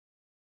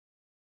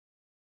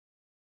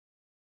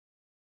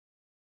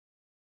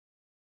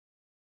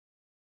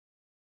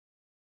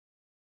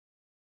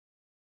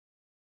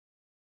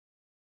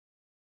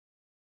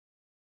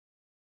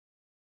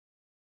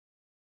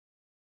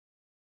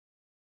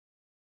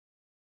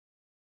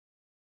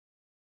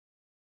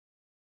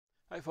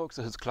Hi folks,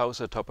 this is Klaus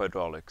at Top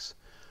Hydraulics.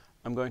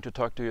 I'm going to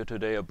talk to you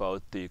today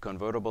about the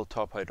convertible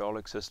top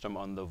hydraulic system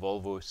on the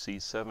Volvo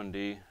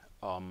C70.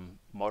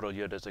 Model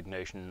year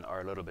designation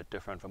are a little bit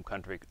different from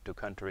country to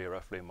country,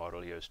 roughly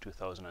model years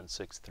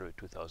 2006 through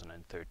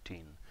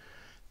 2013.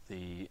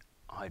 The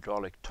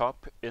hydraulic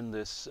top in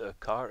this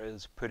car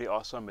is pretty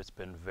awesome. It's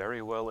been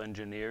very well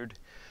engineered,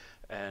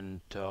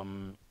 and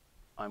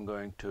I'm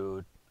going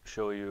to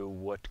show you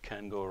what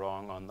can go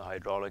wrong on the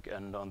hydraulic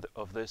end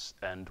of this,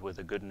 and with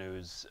the good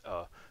news,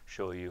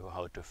 show you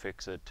how to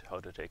fix it, how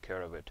to take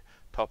care of it.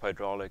 Top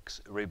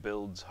Hydraulics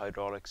rebuilds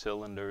hydraulic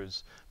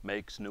cylinders,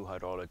 makes new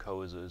hydraulic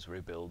hoses,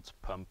 rebuilds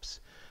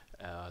pumps.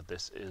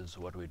 This is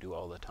what we do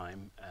all the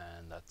time,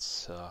 and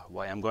that's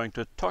why I'm going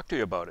to talk to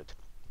you about it.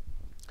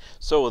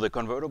 So the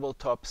convertible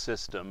top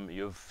system,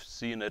 you've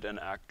seen it in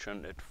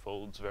action. It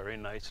folds very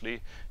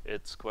nicely.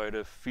 It's quite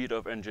a feat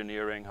of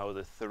engineering how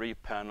the three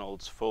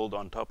panels fold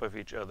on top of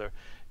each other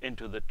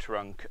into the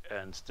trunk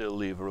and still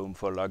leave room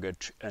for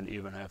luggage, and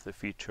even have the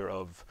feature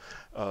of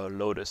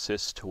load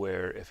assist,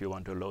 where if you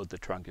want to load the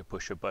trunk you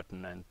push a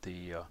button and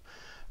the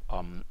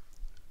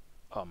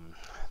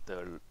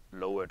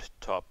lowered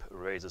top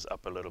raises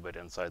up a little bit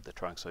inside the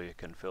trunk so you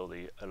can fill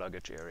the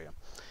luggage area.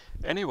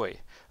 Anyway,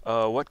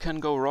 what can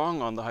go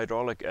wrong on the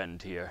hydraulic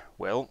end here?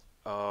 Well,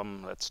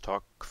 let's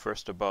talk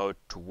first about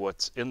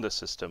what's in the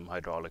system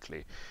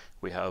hydraulically.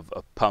 We have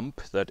a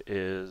pump that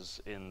is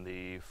in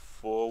the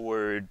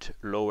forward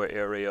lower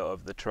area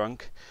of the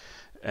trunk,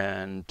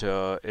 and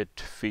it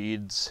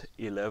feeds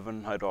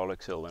 11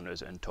 hydraulic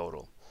cylinders in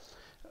total.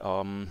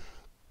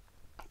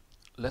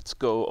 Let's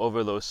go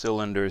over those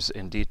cylinders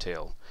in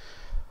detail,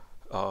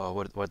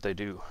 what they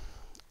do.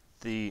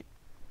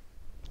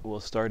 We'll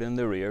start in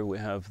the rear. We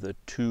have the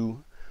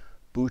two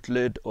boot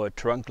lid or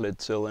trunk lid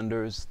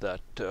cylinders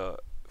that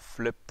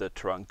flip the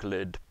trunk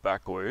lid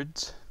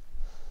backwards.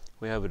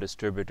 We have a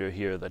distributor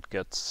here that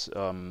gets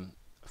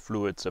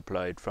fluid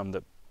supplied from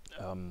the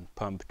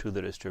pump to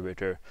the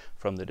distributor,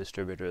 from the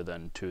distributor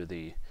then to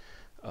the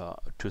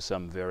to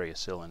some various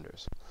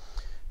cylinders.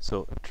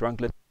 So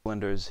trunk lid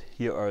cylinders,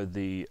 here are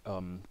the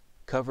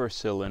cover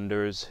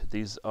cylinders.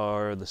 These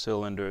are the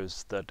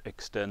cylinders that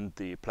extend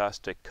the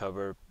plastic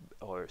cover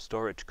or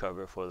storage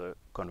cover for the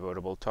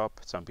convertible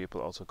top. Some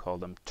people also call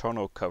them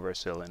tonneau cover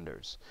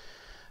cylinders.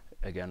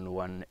 Again,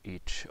 one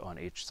each on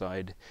each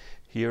side.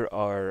 Here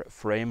are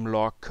frame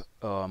lock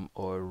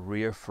or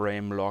rear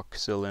frame lock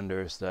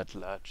cylinders that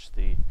latch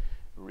the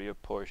rear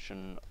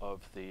portion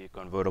of the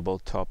convertible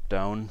top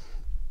down.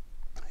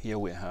 Here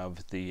we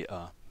have the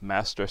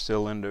master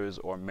cylinders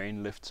or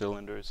main lift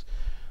cylinders.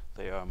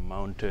 They are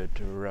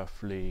mounted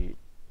roughly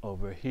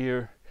over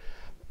here,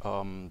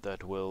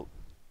 that will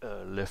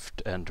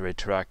lift and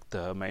retract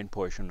the main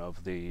portion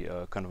of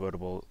the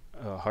convertible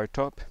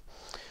hardtop.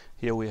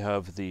 Here we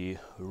have the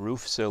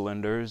roof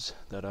cylinders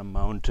that are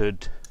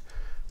mounted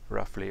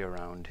roughly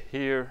around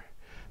here,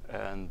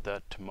 and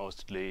that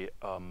mostly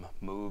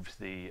moves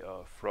the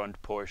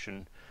front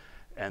portion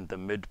and the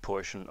mid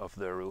portion of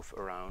the roof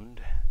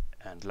around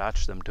and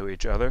latch them to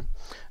each other.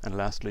 And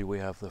lastly, we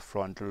have the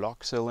front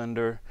lock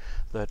cylinder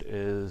that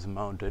is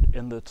mounted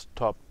in the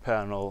top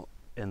panel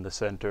in the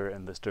center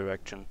in this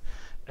direction,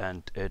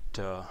 and it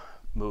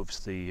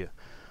moves the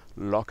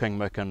locking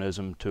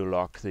mechanism to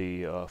lock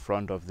the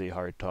front of the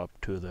hardtop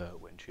to the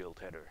windshield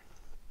header.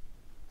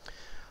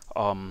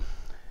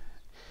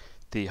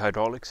 The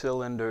hydraulic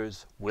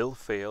cylinders will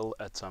fail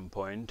at some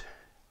point.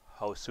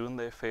 How soon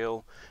they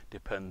fail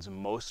depends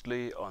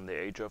mostly on the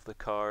age of the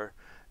car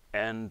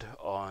and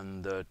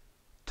on the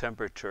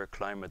temperature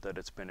climate that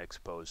it's been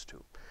exposed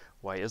to.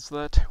 Why is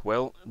that?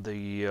 Well,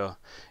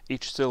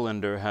 each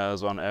cylinder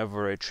has on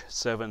average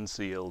 7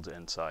 seals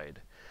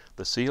inside.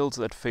 The seals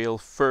that fail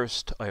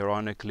first,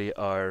 ironically,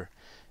 are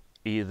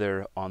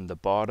either on the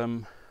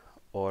bottom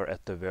or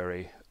at the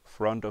very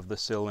front of the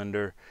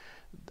cylinder.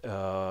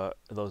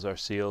 Those are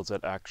seals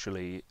that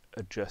actually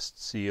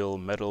just seal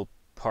metal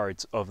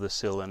parts of the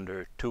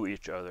cylinder to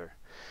each other.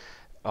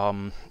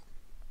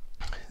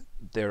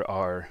 There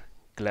are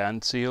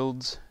gland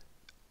seals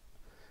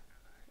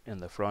in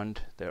the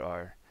front. There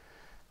are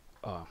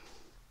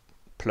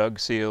plug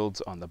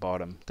seals on the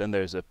bottom. Then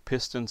there's a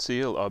piston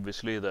seal,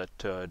 obviously,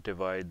 that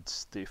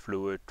divides the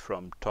fluid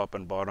from top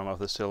and bottom of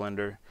the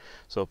cylinder,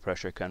 so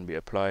pressure can be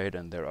applied.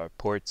 And there are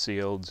port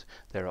seals.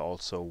 There are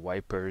also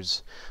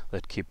wipers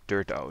that keep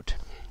dirt out.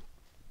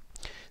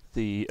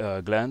 The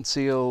gland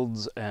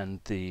seals and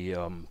the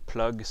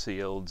plug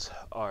seals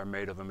are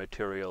made of a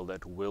material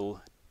that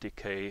will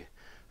decay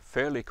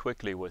fairly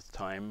quickly with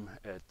time.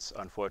 It's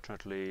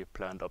unfortunately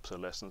planned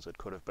obsolescence. It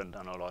could have been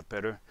done a lot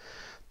better.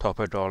 Top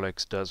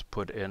Hydraulics does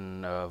put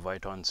in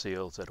Viton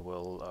seals that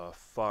will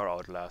far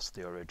outlast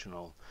the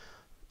original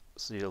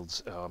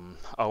seals.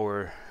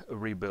 Our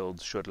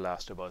rebuilds should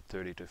last about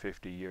 30 to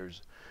 50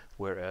 years,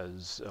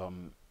 whereas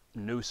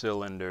new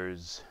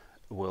cylinders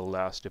will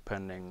last,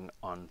 depending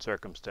on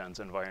circumstance,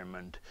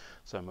 environment,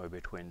 somewhere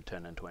between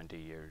 10 and 20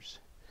 years.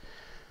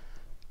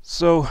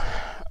 So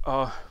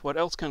what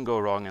else can go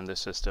wrong in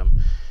this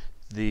system?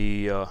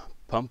 The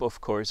pump,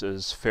 of course,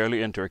 is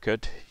fairly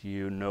intricate.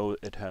 You know,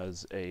 it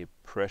has a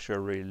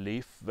pressure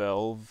relief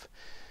valve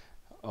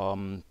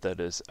that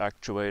is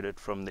actuated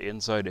from the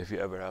inside. If you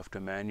ever have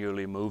to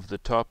manually move the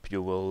top,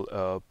 you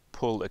will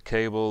pull a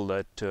cable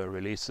that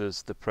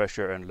releases the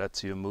pressure and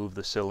lets you move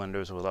the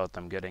cylinders without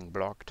them getting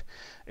blocked.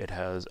 It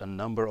has a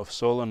number of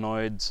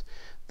solenoids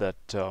that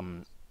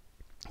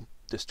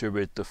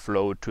distribute the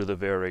flow to the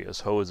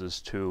various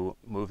hoses to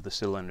move the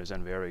cylinders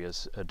in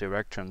various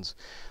directions.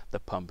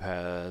 The pump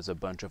has a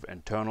bunch of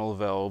internal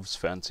valves,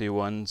 fancy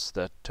ones,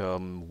 that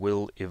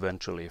will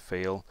eventually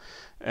fail,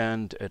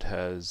 and it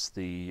has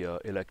the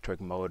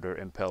electric motor,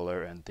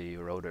 impeller, and the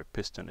rotor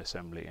piston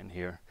assembly in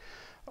here.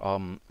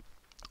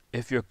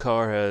 If your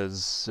car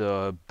has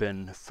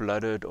been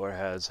flooded or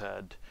has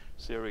had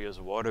serious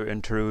water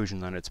intrusion,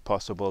 then it's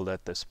possible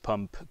that this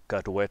pump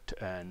got wet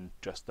and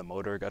just the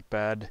motor got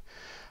bad.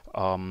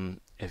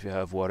 If you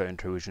have water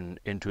intrusion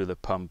into the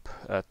pump,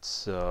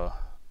 that's a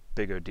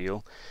bigger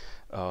deal.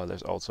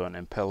 There's also an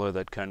impeller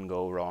that can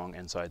go wrong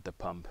inside the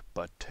pump,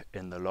 but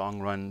in the long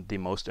run, the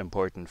most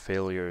important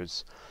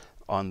failures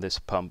on this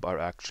pump are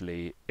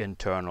actually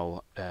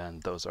internal,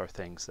 and those are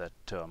things that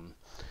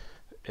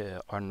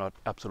are not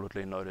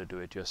absolutely not a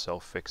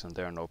do-it-yourself fix, and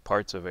there are no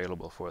parts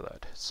available for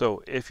that.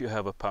 So if you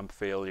have a pump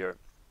failure,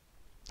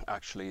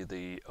 actually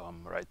the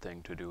right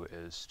thing to do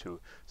is to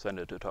send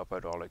it to Top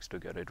Hydraulics to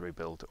get it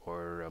rebuilt,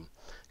 or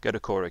get a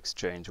core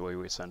exchange where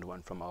we send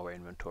one from our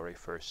inventory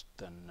first,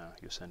 then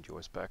you send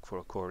yours back for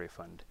a core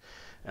refund.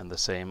 And the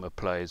same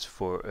applies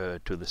for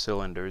to the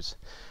cylinders.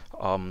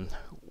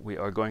 We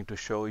are going to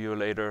show you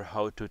later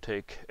how to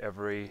take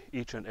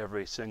each and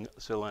every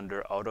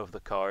cylinder out of the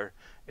car.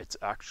 It's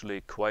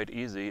actually quite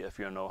easy if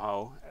you know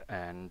how,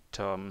 and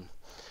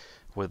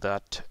with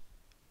that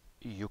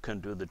you can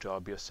do the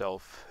job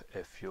yourself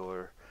if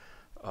you're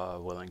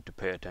willing to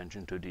pay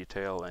attention to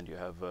detail and you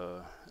have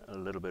a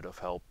little bit of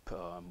help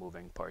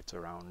moving parts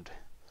around.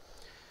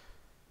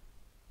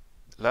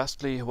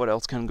 Lastly, what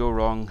else can go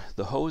wrong?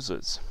 The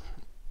hoses.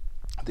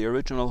 The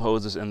original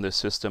hoses in this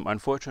system,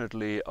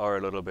 unfortunately, are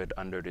a little bit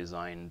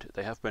under-designed.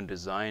 They have been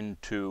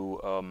designed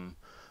to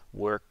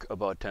work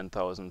about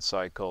 10,000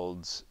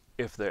 cycles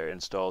if they're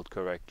installed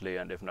correctly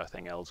and if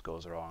nothing else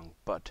goes wrong,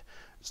 but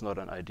it's not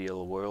an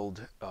ideal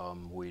world.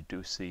 We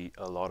do see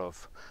a lot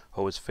of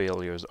hose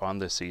failures on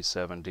the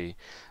C70,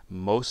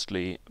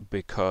 mostly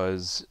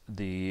because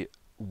the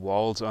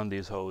walls on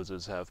these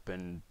hoses have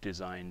been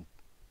designed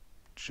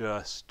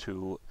just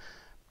to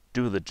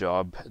do the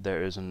job.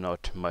 There is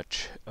not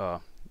much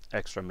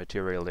extra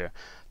material there.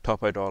 Top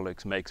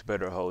Hydraulics makes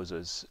better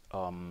hoses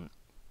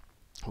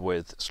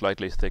with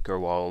slightly thicker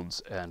walls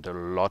and a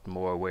lot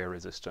more wear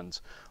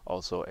resistance,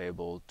 also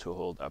able to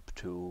hold up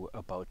to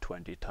about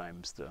 20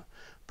 times the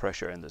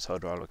pressure in this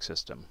hydraulic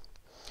system.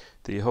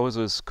 The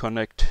hoses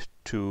connect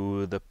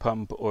to the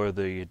pump or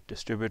the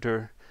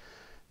distributor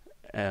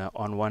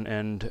on one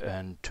end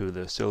and to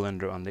the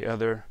cylinder on the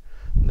other.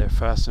 They're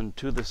fastened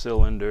to the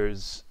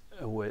cylinders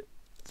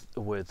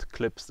with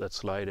clips that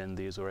slide in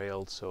these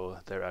rails, so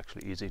they're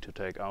actually easy to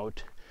take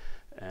out.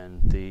 And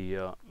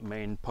the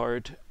main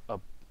part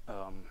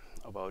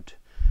about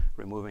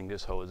removing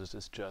these hoses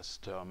is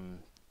just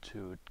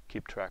to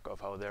keep track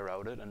of how they're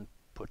routed and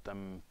put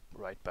them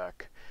right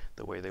back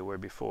the way they were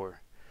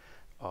before.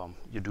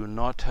 You do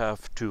not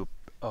have to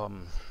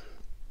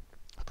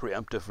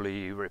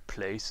preemptively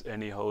replace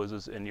any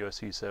hoses in your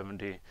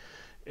C70.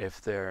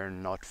 If they're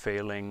not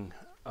failing,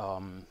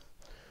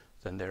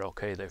 then they're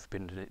okay. They've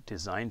been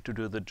designed to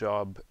do the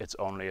job. It's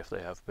only if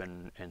they have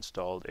been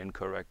installed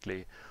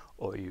incorrectly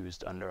or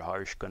used under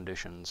harsh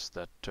conditions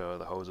that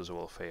the hoses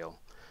will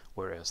fail.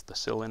 Whereas the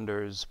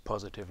cylinders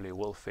positively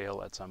will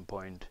fail at some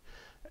point,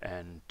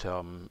 and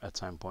at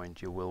some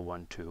point you will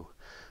want to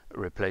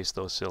replace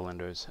those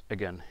cylinders.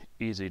 Again,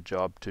 easy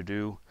job to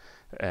do,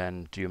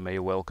 and you may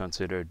well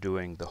consider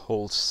doing the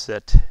whole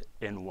set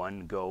in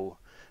one go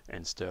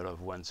instead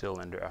of one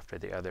cylinder after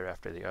the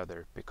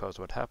other, because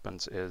what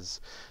happens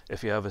is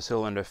if you have a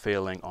cylinder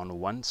failing on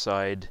one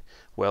side,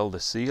 well, the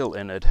seal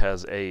in it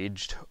has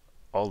aged.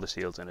 All the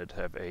seals in it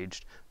have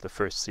aged. The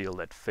first seal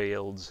that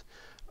fails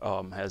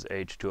has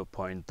aged to a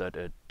point that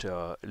it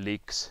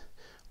leaks.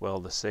 Well,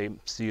 the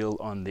same seal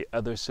on the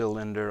other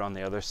cylinder on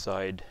the other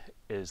side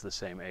is the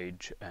same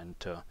age, and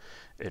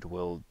it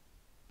will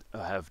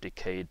have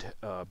decayed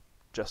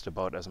just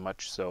about as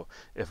much. So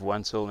if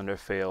one cylinder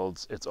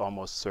fails, it's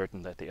almost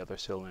certain that the other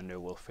cylinder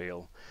will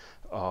fail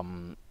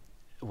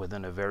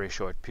within a very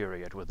short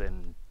period,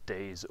 within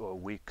days or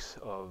weeks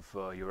of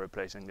you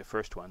replacing the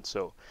first one.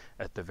 So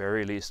at the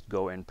very least,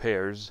 go in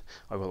pairs.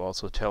 I will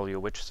also tell you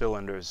which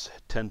cylinders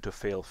tend to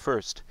fail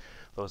first.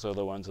 Those are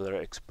the ones that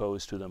are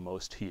exposed to the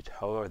most heat.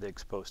 How are they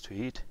exposed to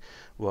heat?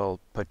 Well,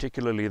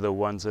 particularly the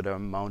ones that are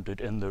mounted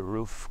in the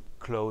roof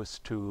close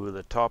to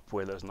the top,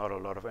 where there's not a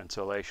lot of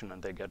insulation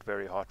and they get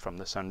very hot from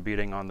the sun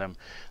beating on them.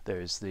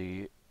 There's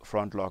the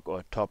front lock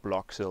or top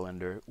lock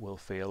cylinder will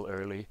fail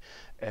early,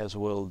 as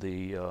will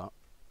the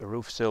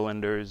roof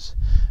cylinders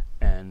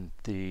and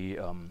the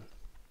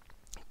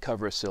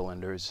cover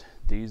cylinders.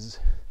 These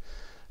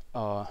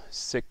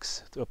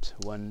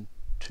 1,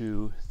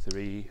 2,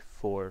 3,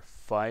 4,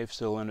 5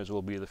 cylinders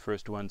will be the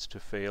first ones to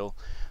fail.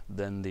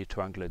 Then the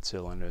trunk lid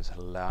cylinders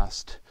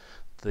last,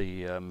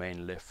 the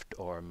main lift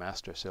or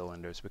master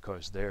cylinders,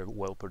 because they're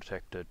well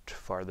protected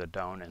farther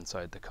down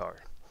inside the car.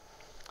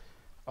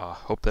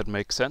 Hope that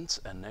makes sense,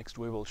 and next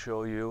we will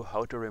show you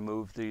how to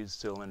remove these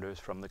cylinders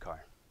from the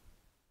car.